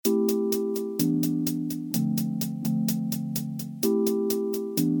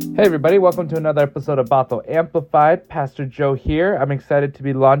Hey everybody, welcome to another episode of Bothell Amplified. Pastor Joe here. I'm excited to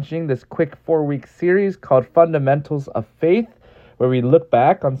be launching this quick 4-week series called Fundamentals of Faith, where we look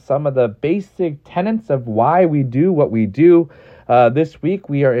back on some of the basic tenets of why we do what we do. This week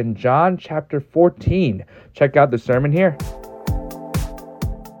we are in John chapter 14. Check out the sermon here.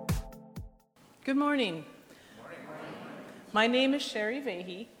 Good morning. My name is Sherry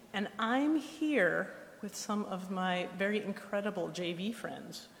Vahey, and I'm here with some of my very incredible JV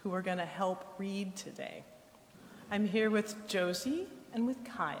friends who are going to help read today. I'm here with Josie and with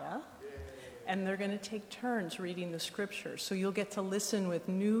Kaya, and they're going to take turns reading the scriptures. So you'll get to listen with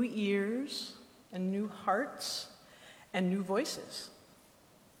new ears and new hearts and new voices.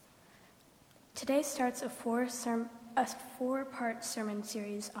 Today starts a four-part sermon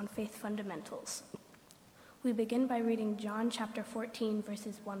series on faith fundamentals. We begin by reading John chapter 14,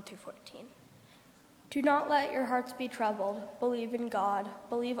 verses 1 through 14. Do not let your hearts be troubled. Believe in God.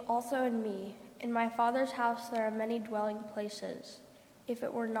 Believe also in me. In my Father's house there are many dwelling places. If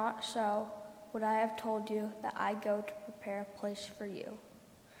it were not so, would I have told you that I go to prepare a place for you?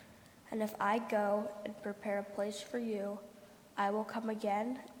 And if I go and prepare a place for you, I will come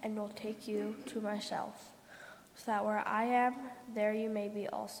again and will take you to myself, so that where I am, there you may be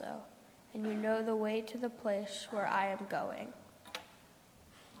also, and you know the way to the place where I am going.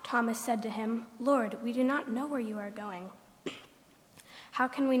 Thomas said to him, Lord, we do not know where you are going. How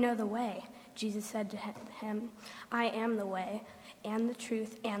can we know the way? Jesus said to him, I am the way, and the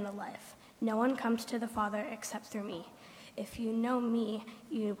truth, and the life. No one comes to the Father except through me. If you know me,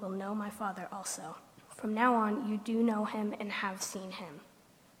 you will know my Father also. From now on, you do know him and have seen him.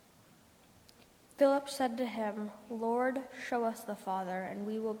 Philip said to him, Lord, show us the Father, and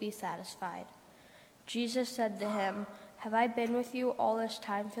we will be satisfied. Jesus said to him, Have I been with you all this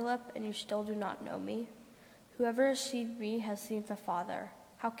time, Philip, and you still do not know me? Whoever has seen me has seen the Father.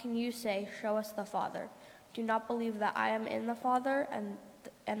 How can you say, Show us the Father? Do not believe that I am in the Father, and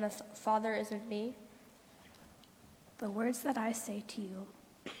the Father is in me? The words that I say to you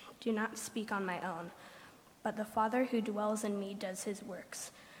do not speak on my own, but the Father who dwells in me does his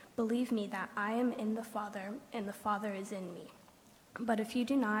works. Believe me that I am in the Father, and the Father is in me. But if you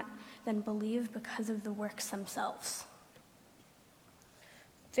do not, then believe because of the works themselves.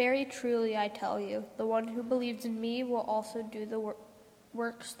 Very truly I tell you, the one who believes in me will also do the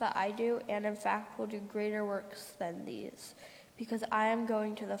works that I do, and in fact will do greater works than these, because I am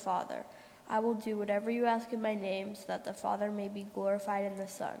going to the Father. I will do whatever you ask in my name, so that the Father may be glorified in the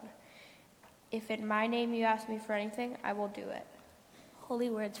Son. If in my name you ask me for anything, I will do it. Holy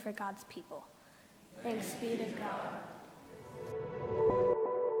words for God's people. Thanks be to God.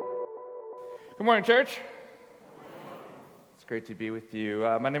 Good morning, church. It's great to be with you.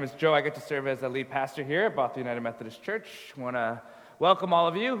 My name is Joe. I get to serve as the lead pastor here at Bothell United Methodist Church. I want to welcome all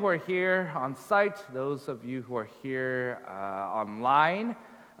of you who are here on site, those of you who are here online,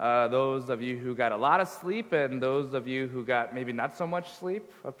 those of you who got a lot of sleep, and those of you who got maybe not so much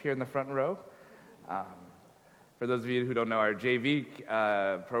sleep up here in the front row. For those of you who don't know, our JV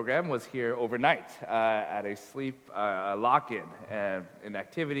program was here overnight at a sleep lock-in in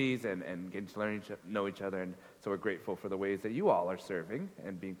activities and getting to know each other. And so we're grateful for the ways that you all are serving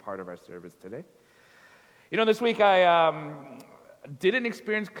and being part of our service today. You know, this week I didn't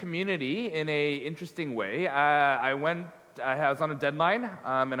experience community in a interesting way. I was on a deadline,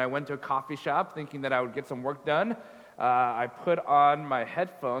 and I went to a coffee shop thinking that I would get some work done. I put on my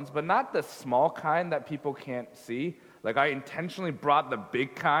headphones, but not the small kind that people can't see. Like, I intentionally brought the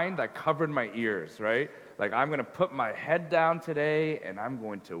big kind that covered my ears, right? Like, I'm going to put my head down today, and I'm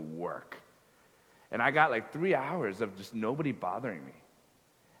going to work. And I got like 3 hours of just nobody bothering me.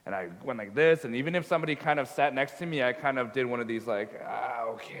 And I went like this, and even if somebody kind of sat next to me, I kind of did one of these like,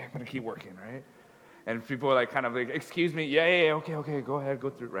 okay, I'm going to keep working, right? And people were like kind of like, excuse me, yeah, okay, go ahead,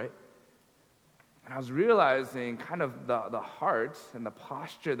 go through, right? And I was realizing kind of the heart and the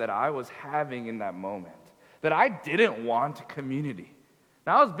posture that I was having in that moment, that I didn't want community.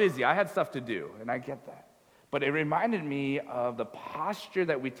 Now, I was busy. I had stuff to do, and I get that. But it reminded me of the posture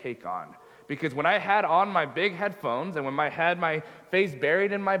that we take on. Because when I had on my big headphones, and when I had my face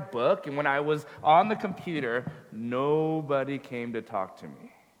buried in my book, and when I was on the computer, nobody came to talk to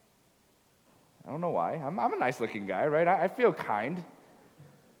me. I don't know why. I'm a nice-looking guy, right? I feel kind.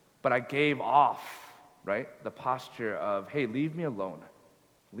 But I gave off, right, the posture of, hey, leave me alone.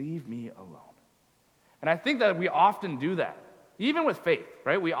 Leave me alone. And I think that we often do that, even with faith,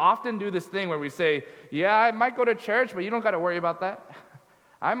 right? We often do this thing where we say, yeah, I might go to church, but you don't got to worry about that.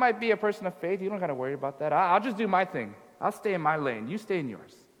 I might be a person of faith. You don't got to worry about that. I'll just do my thing. I'll stay in my lane. You stay in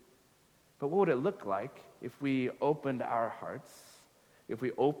yours. But what would it look like if we opened our hearts if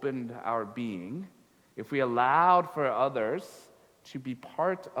we opened our being, if we allowed for others to be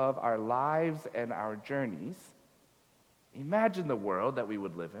part of our lives and our journeys, imagine the world that we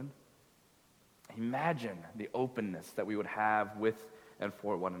would live in. Imagine the openness that we would have with and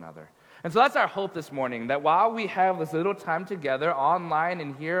for one another. And so that's our hope this morning, that while we have this little time together online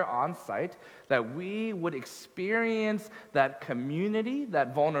and here on site, that we would experience that community,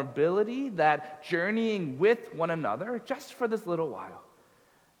 that vulnerability, that journeying with one another just for this little while.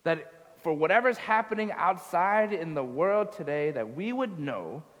 That for whatever's happening outside in the world today, that we would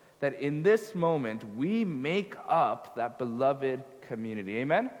know that in this moment we make up that beloved community.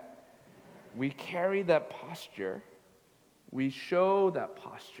 Amen? We carry that posture. We show that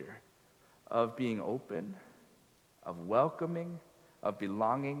posture of being open, of welcoming, of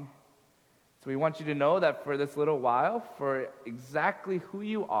belonging. So we want you to know that for this little while, for exactly who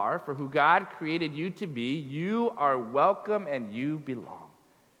you are, for who God created you to be, you are welcome and you belong.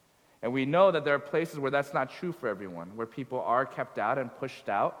 And we know that there are places where that's not true for everyone, where people are kept out and pushed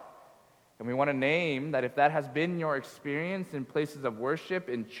out. And we want to name that if that has been your experience in places of worship,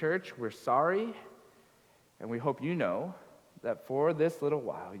 in church, we're sorry. And we hope you know that for this little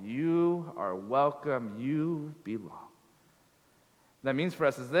while, you are welcome, you belong. That means for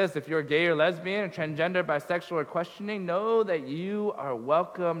us is this: if you're gay or lesbian, or transgender, bisexual, or questioning, know that you are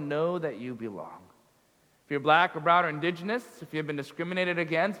welcome, know that you belong. If you're black or brown or indigenous, if you've been discriminated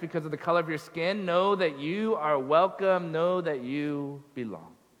against because of the color of your skin, know that you are welcome, know that you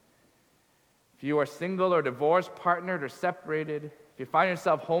belong. If you are single or divorced, partnered or separated, if you find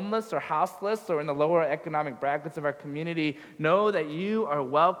yourself homeless or houseless or in the lower economic brackets of our community, know that you are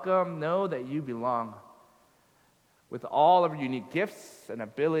welcome, know that you belong. With all of your unique gifts and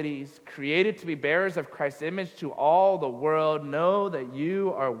abilities, created to be bearers of Christ's image to all the world, know that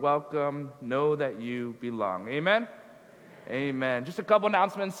you are welcome, know that you belong. Amen? Amen. Just a couple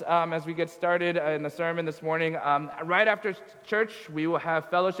announcements as we get started in the sermon this morning. Right after church, we will have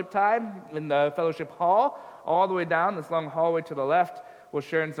fellowship time in the fellowship hall, all the way down this long hallway to the left. We'll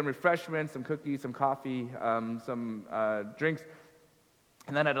share in some refreshments, some cookies, some coffee, some drinks.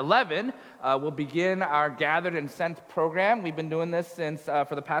 And then at 11, we'll begin our Gathered and Sent program. We've been doing this since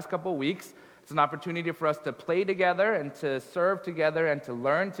for the past couple of weeks. It's an opportunity for us to play together and to serve together and to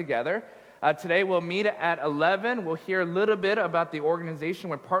learn together. Today we'll meet at 11. We'll hear a little bit about the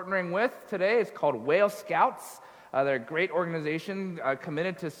organization we're partnering with today. It's called Whale Scouts. They're a great organization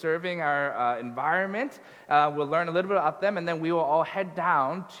committed to serving our environment. We'll learn a little bit about them, and then we will all head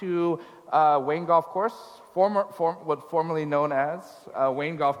down to Wayne Golf Course, what formerly known as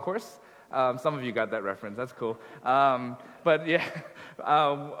Wayne Golf Course. Some of you got that reference. That's cool. But yeah,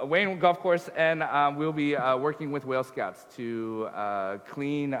 Wayne Golf Course, and we'll be working with Whale Scouts to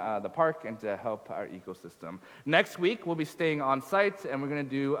clean the park and to help our ecosystem. Next week, we'll be staying on site, and we're going to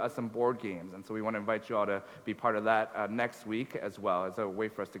do some board games. And so we want to invite you all to be part of that next week as well, as a way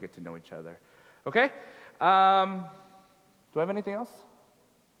for us to get to know each other. Okay? Do I have anything else?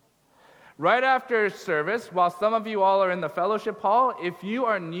 Right after service, while some of you all are in the fellowship hall, if you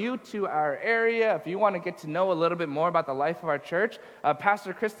are new to our area, if you want to get to know a little bit more about the life of our church,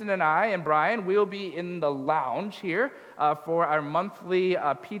 Pastor Kristen and I and Brian will be in the lounge here for our monthly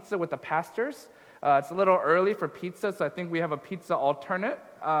pizza with the pastors. It's a little early for pizza, so I think we have a pizza alternate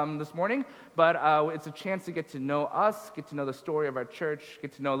this morning, but it's a chance to get to know us, get to know the story of our church,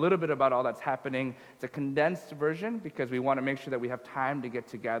 get to know a little bit about all that's happening. It's a condensed version because we want to make sure that we have time to get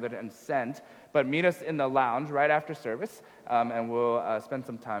together and send, but meet us in the lounge right after service, and we'll spend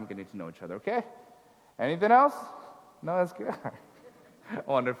some time getting to know each other, okay? Anything else? No, that's good.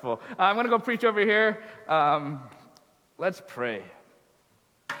 Wonderful. I'm going to go preach over here. Let's pray.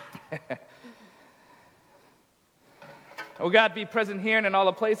 Oh God, be present here and in all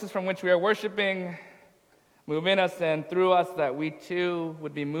the places from which we are worshiping. Move in us and through us that we too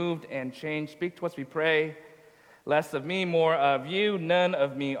would be moved and changed. Speak to us, we pray. Less of me, more of you. None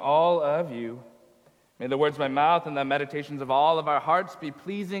of me, all of you. May the words of my mouth and the meditations of all of our hearts be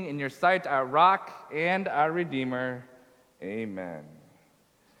pleasing in your sight, our rock and our Redeemer. Amen.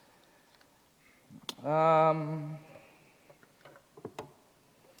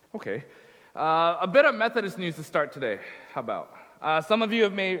 Okay. A bit of Methodist news to start today. How about? Some of you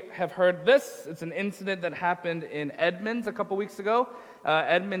may have heard this. It's an incident that happened in Edmonds a couple weeks ago.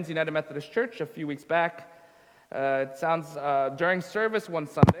 Edmonds United Methodist Church a few weeks back. It sounds during service one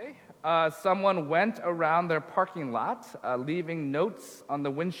Sunday, someone went around their parking lot, leaving notes on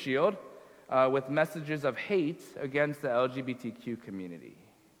the windshield with messages of hate against the LGBTQ community.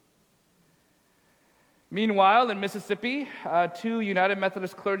 Meanwhile, in Mississippi, two United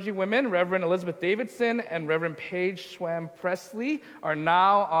Methodist clergy women, Reverend Elizabeth Davidson and Reverend Paige Schwam Presley, are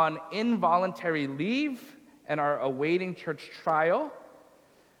now on involuntary leave and are awaiting church trial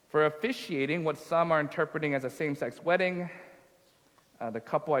for officiating what some are interpreting as a same-sex wedding. The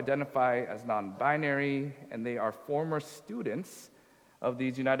couple identify as non-binary, and they are former students of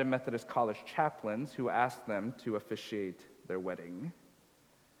these United Methodist College chaplains who asked them to officiate their wedding.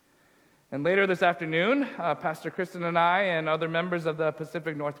 And later this afternoon, Pastor Kristen and I and other members of the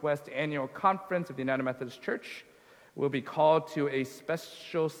Pacific Northwest Annual Conference of the United Methodist Church will be called to a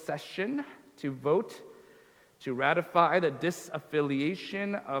special session to vote to ratify the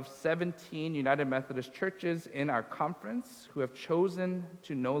disaffiliation of 17 United Methodist churches in our conference who have chosen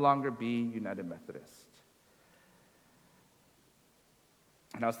to no longer be United Methodist.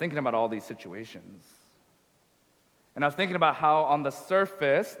 And I was thinking about all these situations. And I was thinking about how on the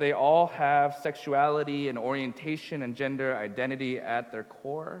surface they all have sexuality and orientation and gender identity at their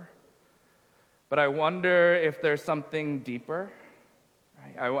core. But I wonder if there's something deeper.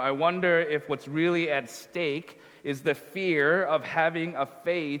 I wonder if what's really at stake is the fear of having a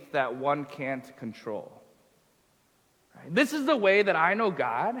faith that one can't control. This is the way that I know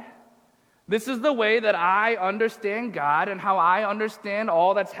God. This is the way that I understand God and how I understand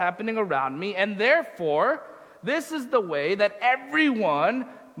all that's happening around me. And therefore, this is the way that everyone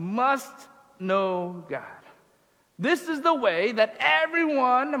must know God. This is the way that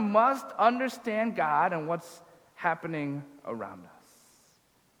everyone must understand God and what's happening around us.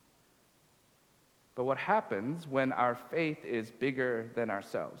 But what happens when our faith is bigger than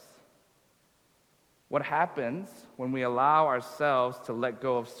ourselves? What happens when we allow ourselves to let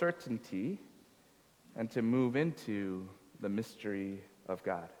go of certainty and to move into the mystery of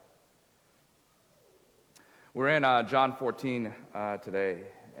God? We're in John 14 today,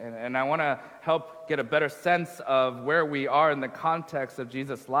 and I want to help get a better sense of where we are in the context of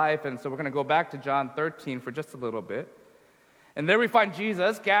Jesus' life, and so we're going to go back to John 13 for just a little bit. And there we find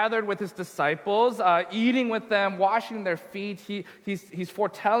Jesus gathered with his disciples, eating with them, washing their feet. He's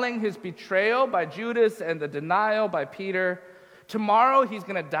foretelling his betrayal by Judas and the denial by Peter. Tomorrow he's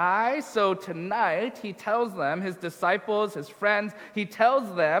going to die, so tonight he tells them, his disciples, his friends, he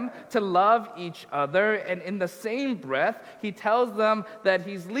tells them to love each other, and in the same breath, he tells them that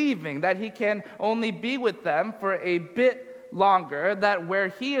he's leaving, that he can only be with them for a bit longer, that where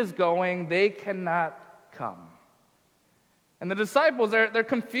he is going, they cannot come. And the disciples, they're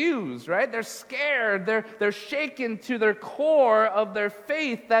confused, right? They're scared. They're shaken to their core of their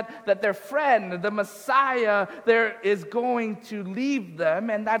faith that their friend, the Messiah, there is going to leave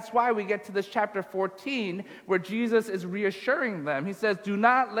them. And that's why we get to this chapter 14 where Jesus is reassuring them. He says, do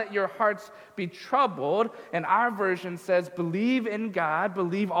not let your hearts be troubled. And our version says, believe in God,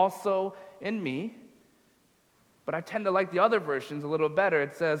 believe also in me. But I tend to like the other versions a little better.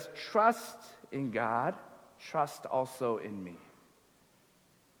 It says, trust in God. Trust also in me.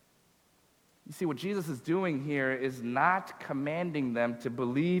 You see, what Jesus is doing here is not commanding them to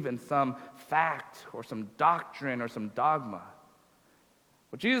believe in some fact or some doctrine or some dogma.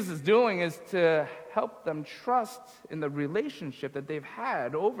 What Jesus is doing is to help them trust in the relationship that they've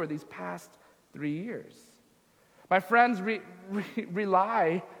had over these past 3 years. My friends,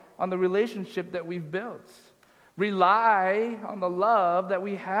 rely on the relationship that we've built. Rely on the love that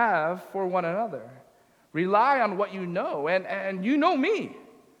we have for one another. Rely on what you know, and you know me.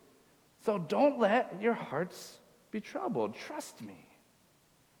 So don't let your hearts be troubled. Trust me.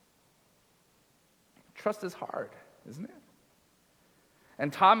 Trust is hard, isn't it?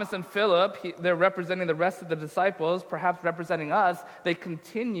 And Thomas and Philip, they're representing the rest of the disciples, perhaps representing us, they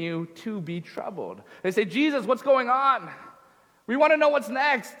continue to be troubled. They say, Jesus, what's going on? We want to know what's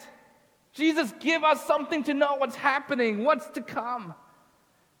next. Jesus, give us something to know what's happening, what's to come.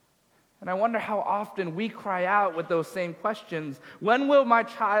 And I wonder how often we cry out with those same questions. When will my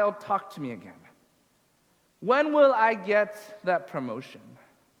child talk to me again? When will I get that promotion?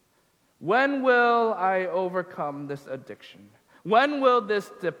 When will I overcome this addiction? When will this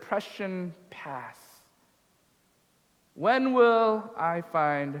depression pass? When will I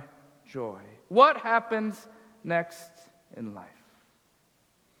find joy? What happens next in life?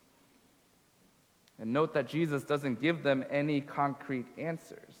 And note that Jesus doesn't give them any concrete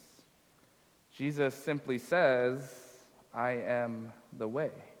answers. Jesus simply says, I am the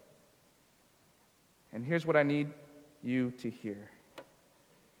way. And here's what I need you to hear.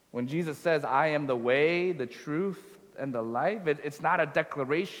 When Jesus says, I am the way, the truth, and the life, it's not a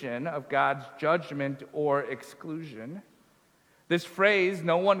declaration of God's judgment or exclusion. This phrase,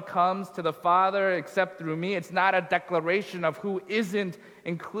 no one comes to the Father except through me, it's not a declaration of who isn't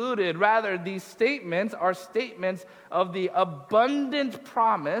included. Rather, these statements are statements of the abundant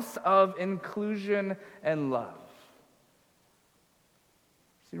promise of inclusion and love.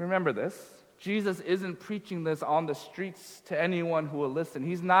 See, remember this. Jesus isn't preaching this on the streets to anyone who will listen.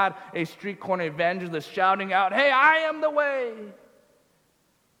 He's not a street corner evangelist shouting out, "Hey, I am the way."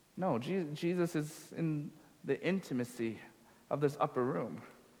 No, Jesus is in the intimacy of this upper room.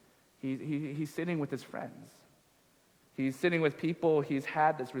 He's sitting with his friends. He's sitting with people he's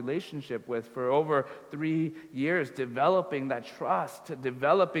had this relationship with for over 3 years, developing that trust,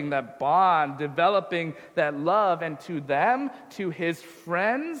 developing that bond, developing that love. And to them, to his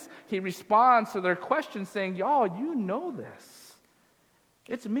friends, he responds to their questions saying, "Y'all, you know this.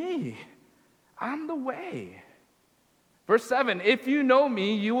 It's me. I'm the way." Verse 7, "If you know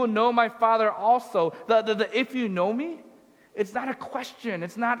me, you will know my Father also." The "if you know me," it's not a question.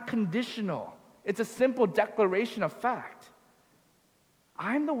 It's not conditional. It's a simple declaration of fact.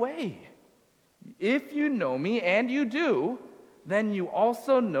 I'm the way. If you know me, and you do, then you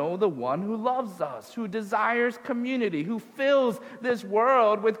also know the one who loves us, who desires community, who fills this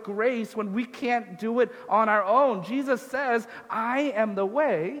world with grace when we can't do it on our own. Jesus says, "I am the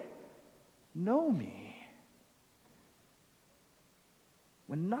way. Know me."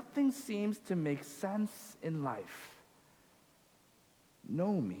 When nothing seems to make sense in life,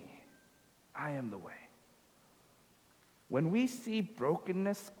 know me. I am the way. When we see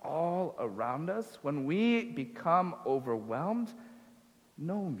brokenness all around us, when we become overwhelmed,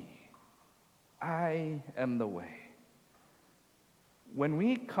 know me. I am the way. When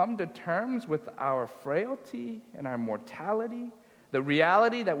we come to terms with our frailty and our mortality, the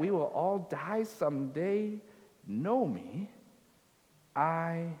reality that we will all die someday, know me.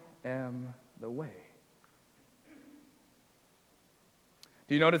 I am the way.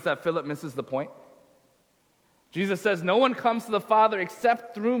 Do you notice that Philip misses the point? Jesus says, "No one comes to the Father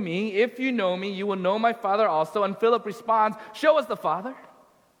except through me. If you know me, you will know my Father also." And Philip responds, "Show us the Father."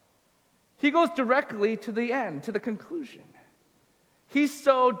 He goes directly to the end, to the conclusion. He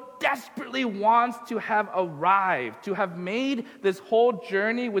so desperately wants to have arrived, to have made this whole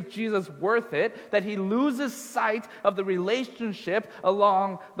journey with Jesus worth it, that he loses sight of the relationship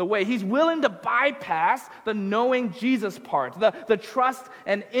along the way. He's willing to bypass the knowing Jesus part, the trust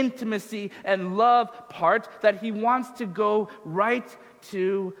and intimacy and love part, that he wants to go right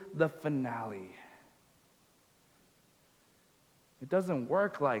to the finale. It doesn't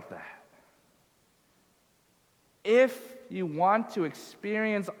work like that. If you want to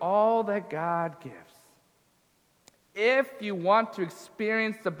experience all that God gives, if you want to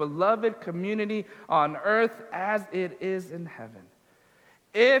experience the beloved community on earth as it is in heaven,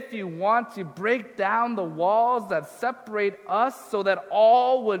 if you want to break down the walls that separate us so that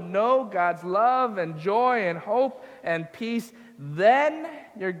all would know God's love and joy and hope and peace, then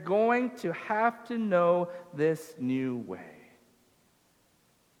you're going to have to know this new way.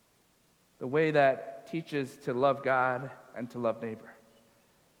 The way that teaches to love God and to love neighbor.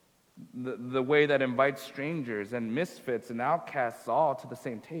 The way that invites strangers and misfits and outcasts all to the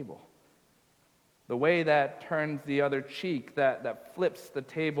same table. The way that turns the other cheek, that flips the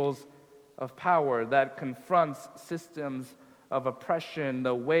tables of power, that confronts systems of oppression,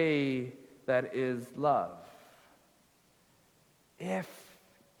 the way that is love. If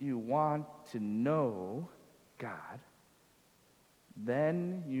you want to know God,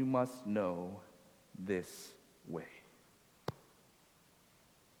 then you must know this way.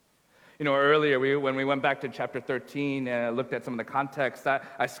 You know, earlier when we went back to chapter 13 and looked at some of the context,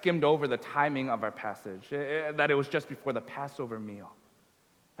 I skimmed over the timing of our passage, that it was just before the Passover meal.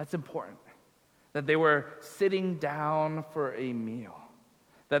 That's important. That they were sitting down for a meal.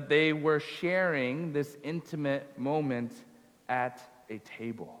 That they were sharing this intimate moment at a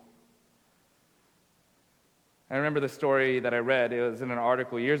table. I remember the story that I read. It was in an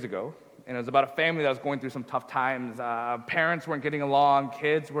article years ago. And it was about a family that was going through some tough times. Parents weren't getting along.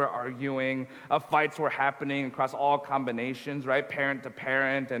 Kids were arguing. Fights were happening across all combinations, right? Parent to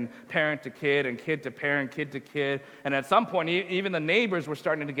parent and parent to kid and kid to parent, kid to kid. And at some point, even the neighbors were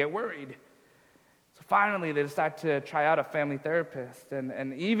starting to get worried. So finally, they decided to try out a family therapist.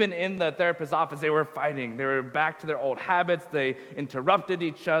 And even in the therapist's office, they were fighting. They were back to their old habits. They interrupted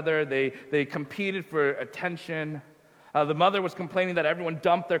each other. They competed for attention. The mother was complaining that everyone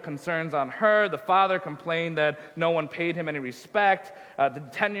dumped their concerns on her. The father complained that no one paid him any respect. The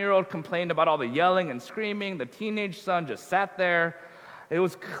 10-year-old complained about all the yelling and screaming. The teenage son just sat there. It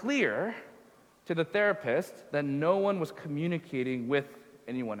was clear to the therapist that no one was communicating with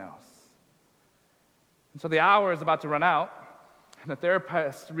anyone else. And so the hour is about to run out, And the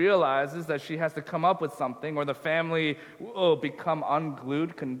therapist realizes that she has to come up with something or the family will become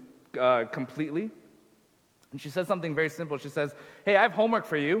unglued completely. And she says something very simple. She says, hey, I have homework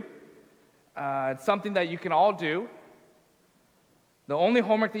for you. It's something that you can all do. The only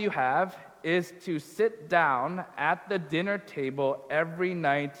homework that you have is to sit down at the dinner table every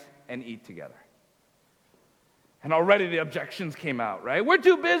night and eat together. And already the objections came out, right? We're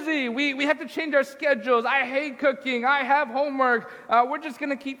too busy. We have to change our schedules. I hate cooking. I have homework. We're just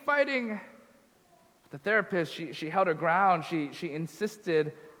going to keep fighting. The therapist, she held her ground. She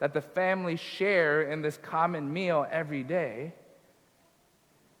insisted that the family share in this common meal every day.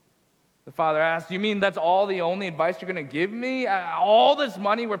 The father asked, you mean that's all the only advice you're going to give me? All this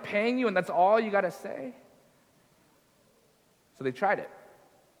money we're paying you and that's all you got to say? So they tried it.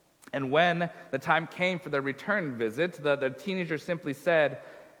 And when the time came for their return visit, the teenager simply said,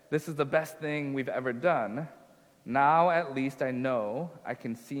 this is the best thing we've ever done. Now at least I know I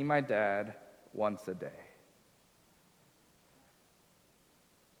can see my dad once a day.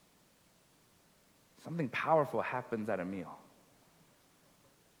 Something powerful happens at a meal.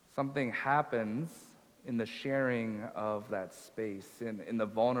 Something happens in the sharing of that space, in the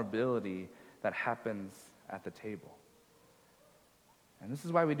vulnerability that happens at the table. And this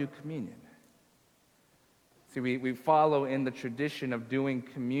is why we do communion. See, we follow in the tradition of doing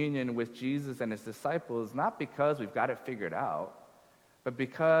communion with Jesus and his disciples, not because we've got it figured out, but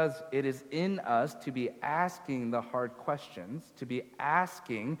because it is in us to be asking the hard questions, to be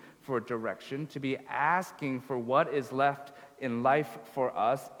asking for direction, to be asking for what is left in life for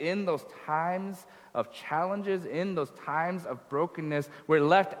us in those times of challenges, in those times of brokenness. We're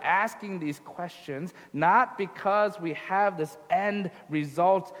left asking these questions, not because we have this end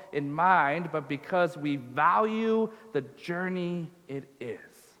result in mind, but because we value the journey it is.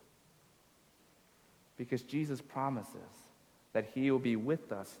 Because Jesus promises that he will be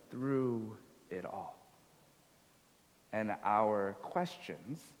with us through it all. And our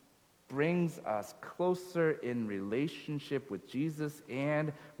questions brings us closer in relationship with Jesus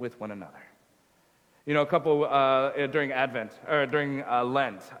and with one another. You know, during Advent, or during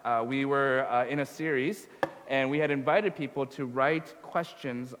Lent, we were in a series, and we had invited people to write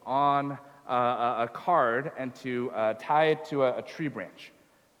questions on a card and to tie it to a tree branch.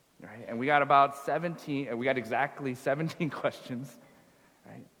 Right? And we got exactly 17 questions,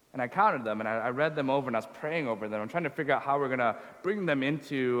 right? And I counted them, and I read them over, and I was praying over them. I'm trying to figure out how we're going to bring them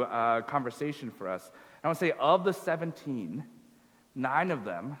into conversation for us. And I want to say, of the 17, 9 of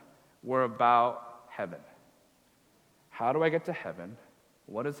them were about heaven. How do I get to heaven?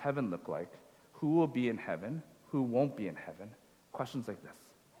 What does heaven look like? Who will be in heaven? Who won't be in heaven? Questions like this.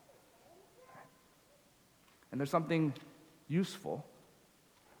 And there's something useful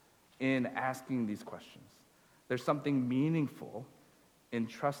in asking these questions. There's something meaningful in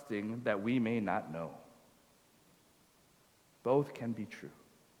trusting that we may not know. Both can be true.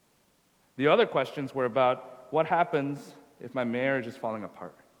 The other questions were about what happens if my marriage is falling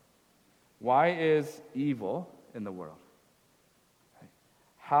apart? Why is evil in the world?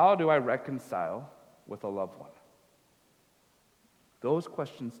 How do I reconcile with a loved one? Those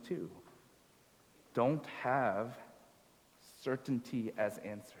questions, too, don't have certainty as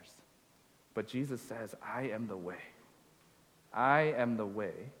answers. But Jesus says, I am the way. I am the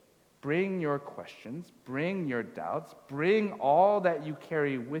way. Bring your questions, bring your doubts, bring all that you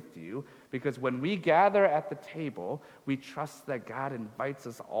carry with you, because when we gather at the table, we trust that God invites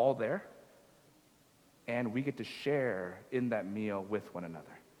us all there, and we get to share in that meal with one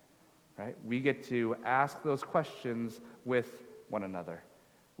another. Right? We get to ask those questions with one another.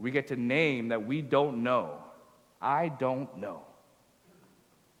 We get to name that we don't know. I don't know.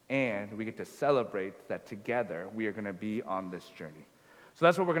 And we get to celebrate that together we are going to be on this journey. So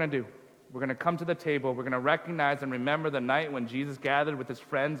that's what we're going to do. We're going to come to the table. We're going to recognize and remember the night when Jesus gathered with his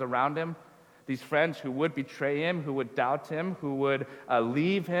friends around him, these friends who would betray him, who would doubt him, who would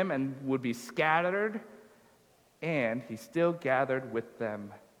leave him and would be scattered. And he still gathered with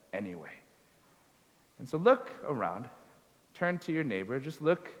them anyway. And so look around. Turn to your neighbor. Just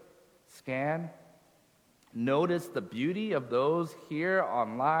look, scan. Notice the beauty of those here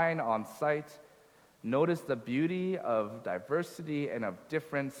online, on site. Notice the beauty of diversity and of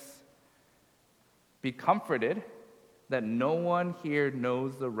difference. Be comforted that no one here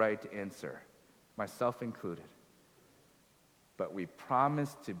knows the right answer, myself included. But we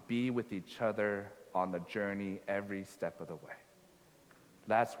promise to be with each other on the journey every step of the way.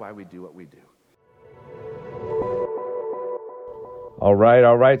 That's why we do what we do. All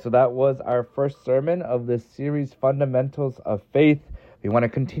right. So that was our first sermon of this series, Fundamentals of Faith. We want to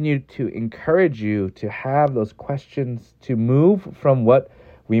continue to encourage you to have those questions, to move from what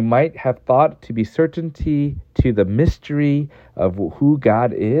we might have thought to be certainty to the mystery of who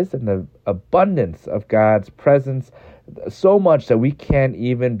God is and the abundance of God's presence, so much that we can't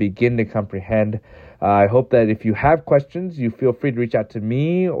even begin to comprehend. I hope that if you have questions, you feel free to reach out to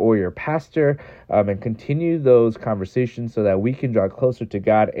me or your pastor and continue those conversations so that we can draw closer to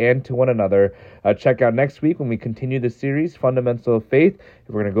God and to one another. Check out next week when we continue the series, Fundamental of Faith.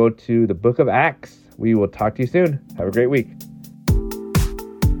 We're going to go to the book of Acts. We will talk to you soon. Have a great week.